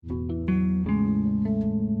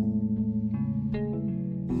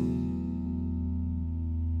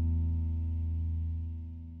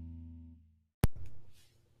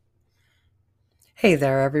Hey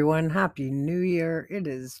there, everyone. Happy New Year. It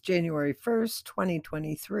is January 1st,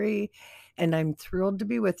 2023, and I'm thrilled to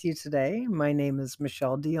be with you today. My name is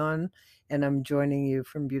Michelle Dion, and I'm joining you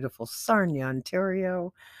from beautiful Sarnia,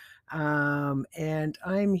 Ontario. And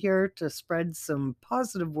I'm here to spread some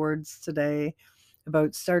positive words today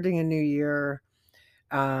about starting a new year,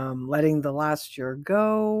 letting the last year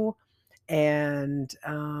go, and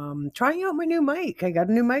trying out my new mic. I got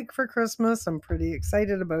a new mic for Christmas. I'm pretty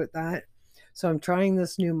excited about that. So I'm trying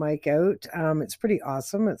this new mic out. It's pretty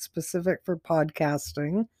awesome. It's specific for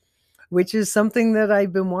podcasting, which is something that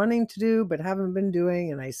I've been wanting to do but haven't been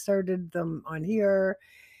doing. And I started them on here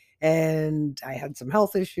and I had some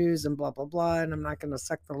health issues and blah, blah, blah. And I'm not going to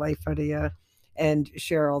suck the life out of you and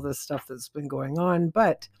share all this stuff that's been going on.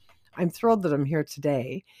 But I'm thrilled that I'm here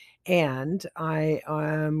today. And I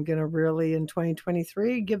am going to really, in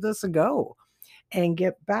 2023, give this a go and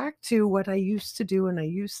get back to what I used to do. And I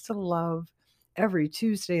used to love every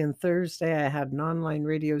Tuesday and Thursday. I had an online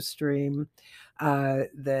radio stream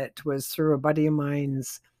that was through a buddy of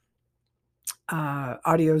mine's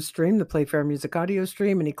audio stream, the Playfair Music audio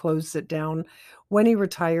stream, and he closed it down when he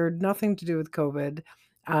retired. Nothing to do with COVID.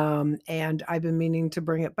 And I've been meaning to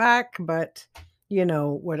bring it back, but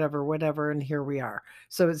whatever, whatever. And here we are.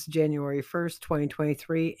 So it's January 1st,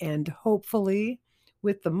 2023. And hopefully,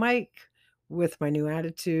 with the mic, with my new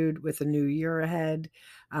attitude, with a new year ahead,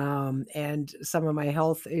 and some of my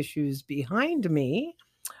health issues behind me,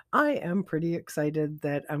 I am pretty excited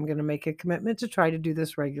that I'm going to make a commitment to try to do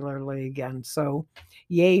this regularly again. So,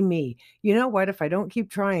 yay me. You know what? If I don't keep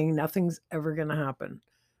trying, nothing's ever going to happen,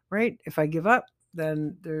 right? If I give up,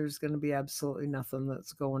 then there's going to be absolutely nothing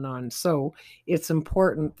that's going on. So, it's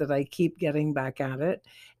important that I keep getting back at it.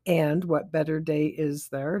 And what better day is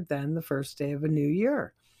there than the first day of a new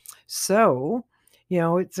year? So,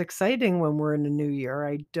 it's exciting when we're in a new year.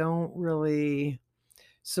 I don't really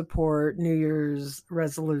support New Year's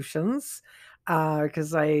resolutions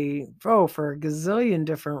because for a gazillion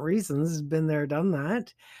different reasons, been there, done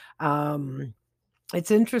that. Um,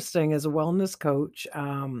 it's interesting as a wellness coach.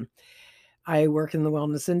 I work in the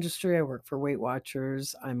wellness industry. I work for Weight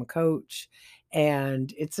Watchers. I'm a coach.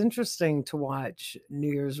 And it's interesting to watch New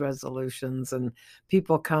Year's resolutions and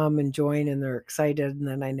people come and join and they're excited and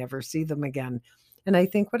then I never see them again. And I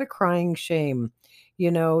think what a crying shame,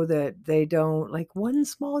 that they don't like one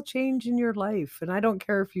small change in your life. And I don't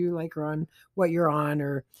care if you are on what you're on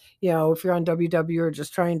or, if you're on WW or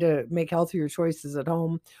just trying to make healthier choices at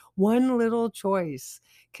home. One little choice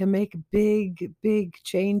can make big, big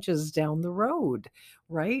changes down the road,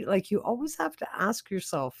 right? Like you always have to ask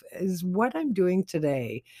yourself, is what I'm doing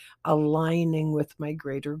today aligning with my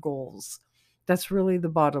greater goals? That's really the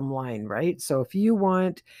bottom line, right? So if you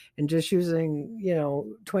want, and just using,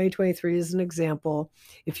 2023 as an example,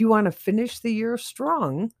 if you want to finish the year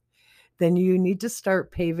strong, then you need to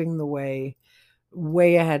start paving the way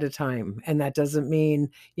ahead of time. And that doesn't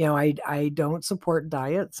mean, I don't support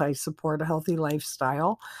diets. I support a healthy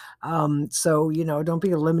lifestyle. So, don't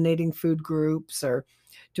be eliminating food groups or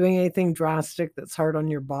doing anything drastic that's hard on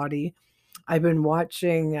your body. I've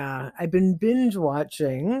been binge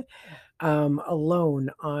watching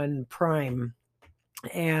Alone on Prime.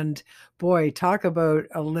 And boy, talk about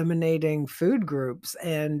eliminating food groups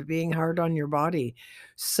and being hard on your body.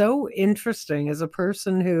 So interesting as a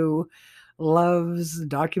person who loves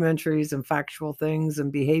documentaries and factual things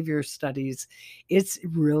and behavior studies. It's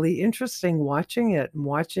really interesting watching it and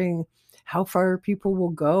watching how far people will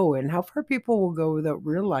go and how far people will go without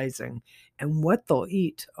realizing and what they'll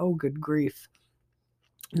eat. Oh, good grief.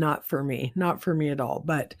 Not for me, not for me at all.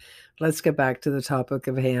 But let's get back to the topic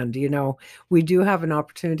of hand. We do have an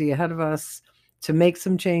opportunity ahead of us to make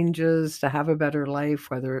some changes, to have a better life,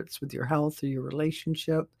 whether it's with your health or your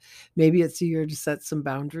relationship. Maybe it's a year to set some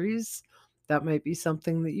boundaries. That might be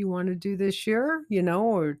something that you want to do this year,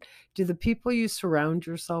 or do the people you surround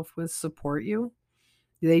yourself with support you?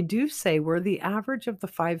 They do say we're the average of the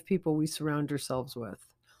 5 people we surround ourselves with.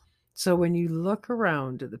 So when you look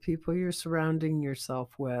around at the people you're surrounding yourself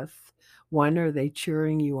with, one, are they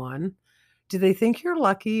cheering you on? Do they think you're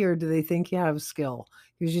lucky or do they think you have skill?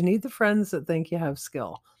 Because you need the friends that think you have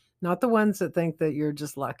skill, not the ones that think that you're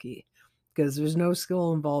just lucky, because there's no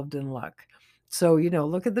skill involved in luck. So,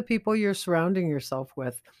 look at the people you're surrounding yourself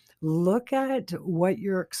with. Look at what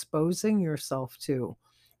you're exposing yourself to.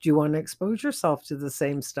 Do you want to expose yourself to the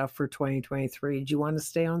same stuff for 2023? Do you want to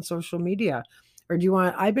stay on social media? Or do you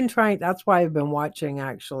want I've been trying that's why I've been watching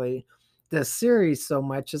actually this series so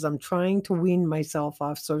much is I'm trying to wean myself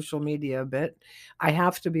off social media a bit. I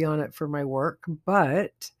have to be on it for my work,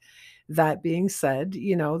 but that being said,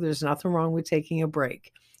 there's nothing wrong with taking a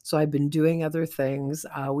break. So I've been doing other things.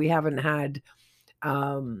 We haven't had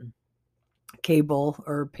um, cable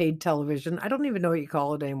or paid television. I don't even know what you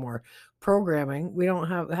call it anymore. Programming. We don't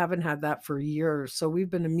haven't had that for years. So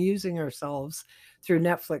we've been amusing ourselves through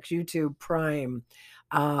Netflix, YouTube, Prime.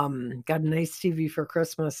 Got a nice TV for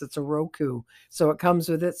Christmas. It's a Roku. So it comes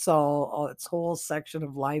with all its whole section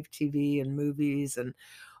of live TV and movies and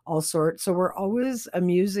all sorts. So we're always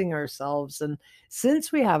amusing ourselves. And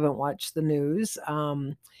since we haven't watched the news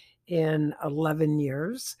in 11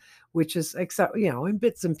 years, which is except, in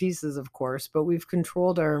bits and pieces, of course, but we've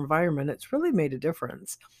controlled our environment. It's really made a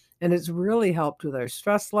difference. And it's really helped with our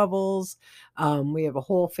stress levels. We have a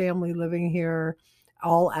whole family living here,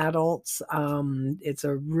 all adults. It's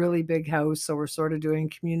a really big house. So we're sort of doing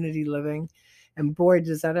community living. And boy,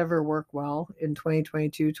 does that ever work well in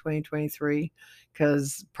 2022, 2023,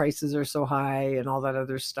 because prices are so high and all that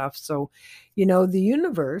other stuff. So, the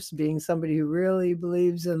universe, being somebody who really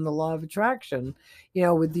believes in the law of attraction,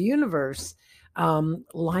 with the universe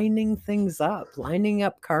lining things up, lining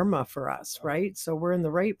up karma for us, right? So we're in the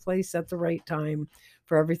right place at the right time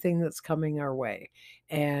for everything that's coming our way.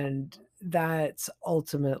 And that's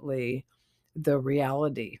ultimately the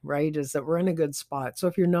reality, right? Is that we're in a good spot. So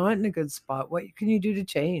if you're not in a good spot, what can you do to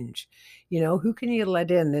change? Who can you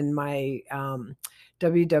let in my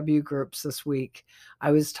WW groups this week?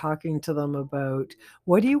 I was talking to them about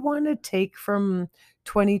what do you want to take from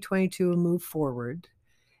 2022 and move forward,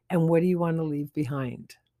 and what do you want to leave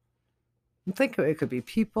behind? And think of it, it could be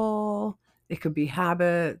people, it could be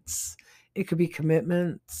habits, it could be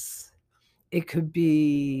commitments, it could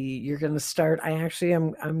be you're going to start. I'm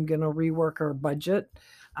going to rework our budget.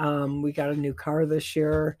 We got a new car this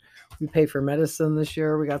year. We pay for medicine this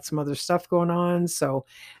year. We got some other stuff going on. So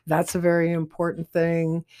that's a very important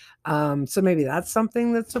thing. So maybe that's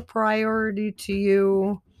something that's a priority to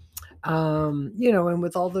you. And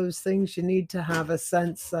with all those things, you need to have a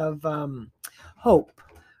sense of hope,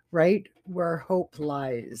 right? Where hope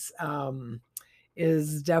lies.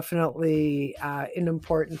 Is definitely an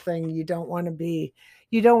important thing. You don't want to be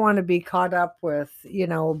caught up with,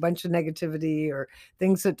 a bunch of negativity or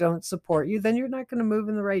things that don't support you. Then you're not going to move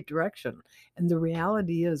in the right direction. And the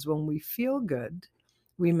reality is when we feel good,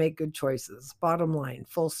 we make good choices. Bottom line,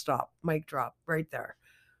 full stop, mic drop right there.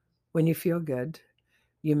 When you feel good,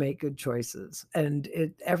 you make good choices, and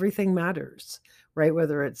everything matters, right?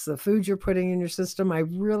 Whether it's the food you're putting in your system. I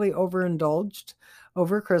really overindulged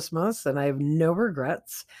over Christmas and I have no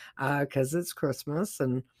regrets because it's Christmas.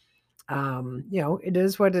 And it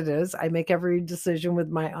is what it is. I make every decision with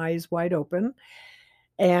my eyes wide open.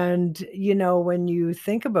 And when you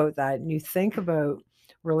think about that and you think about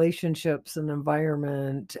relationships and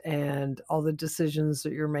environment and all the decisions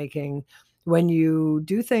that you're making, when you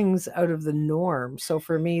do things out of the norm. So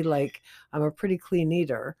for me, like, I'm a pretty clean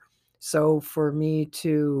eater. So for me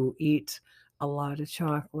to eat a lot of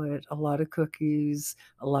chocolate, a lot of cookies,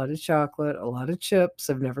 a lot of chocolate, a lot of chips.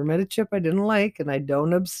 I've never met a chip I didn't like, and I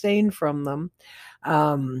don't abstain from them.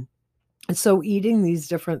 And so eating these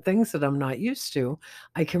different things that I'm not used to,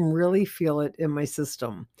 I can really feel it in my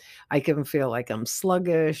system. I can feel like I'm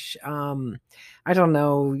sluggish. I don't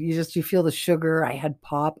know. You feel the sugar. I had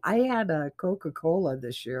pop. I had a Coca-Cola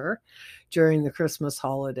this year during the Christmas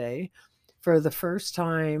holiday for the first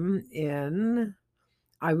time in,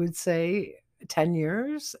 I would say, 10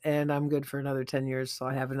 years, and I'm good for another 10 years, so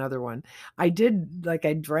I have another one. I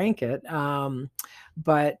drank it,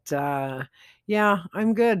 but yeah,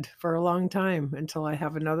 I'm good for a long time until I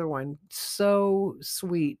have another one. So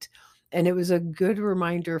sweet, and it was a good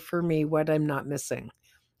reminder for me what I'm not missing,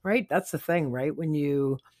 right? That's the thing, right? When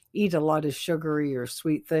you eat a lot of sugary or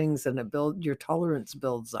sweet things and your tolerance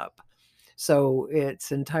builds up. So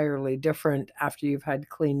it's entirely different after you've had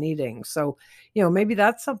clean eating. So, maybe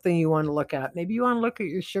that's something you want to look at. Maybe you want to look at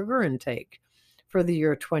your sugar intake for the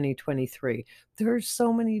year 2023. There's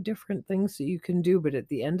so many different things that you can do, but at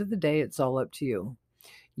the end of the day, it's all up to you.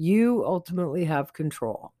 You ultimately have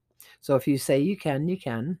control. So if you say you can, you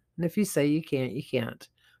can. And if you say you can't, you can't.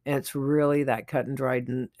 And it's really that cut and dried,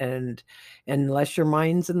 and unless your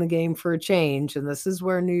mind's in the game for a change, and this is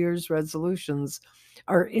where New Year's resolutions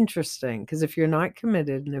are interesting, because if you're not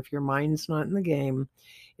committed and if your mind's not in the game,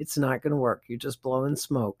 it's not going to work. You're just blowing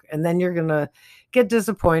smoke. And then you're going to get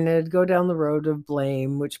disappointed, go down the road of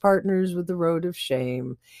blame, which partners with the road of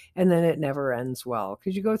shame. And then it never ends well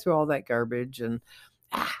because you go through all that garbage and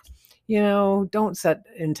ah, don't set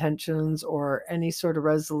intentions or any sort of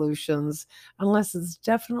resolutions unless it's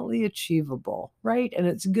definitely achievable, right? And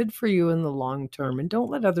it's good for you in the long term. And don't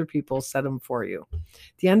let other people set them for you.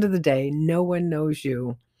 At the end of the day, no one knows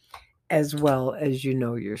you as well as you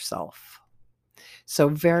know yourself. So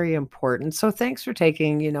very important. So thanks for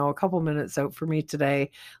taking, a couple minutes out for me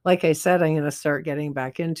today. Like I said, I'm going to start getting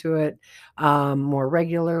back into it more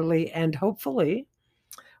regularly, and hopefully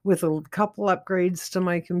with a couple upgrades to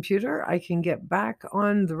my computer, I can get back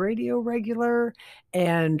on the radio regular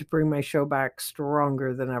and bring my show back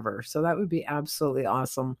stronger than ever. So that would be absolutely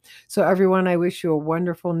awesome. So, everyone, I wish you a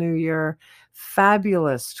wonderful new year,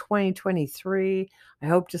 fabulous 2023. I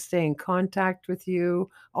hope to stay in contact with you.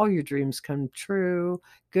 All your dreams come true,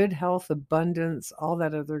 good health, abundance, all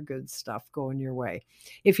that other good stuff going your way.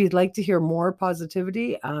 If you'd like to hear more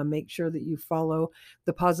positivity, make sure that you follow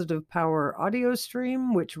the Positive Power audio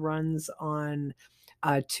stream, which runs on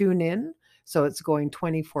TuneIn. So it's going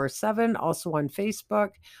 24/7. Also on Facebook,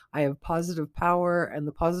 I have Positive Power and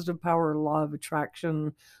the Positive Power Law of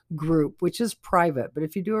Attraction group, which is private. But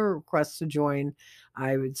if you do a request to join,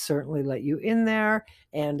 I would certainly let you in there.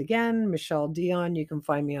 And again, Michelle Dion, you can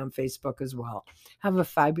find me on Facebook as well. Have a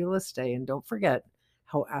fabulous day. And don't forget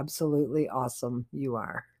how absolutely awesome you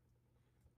are.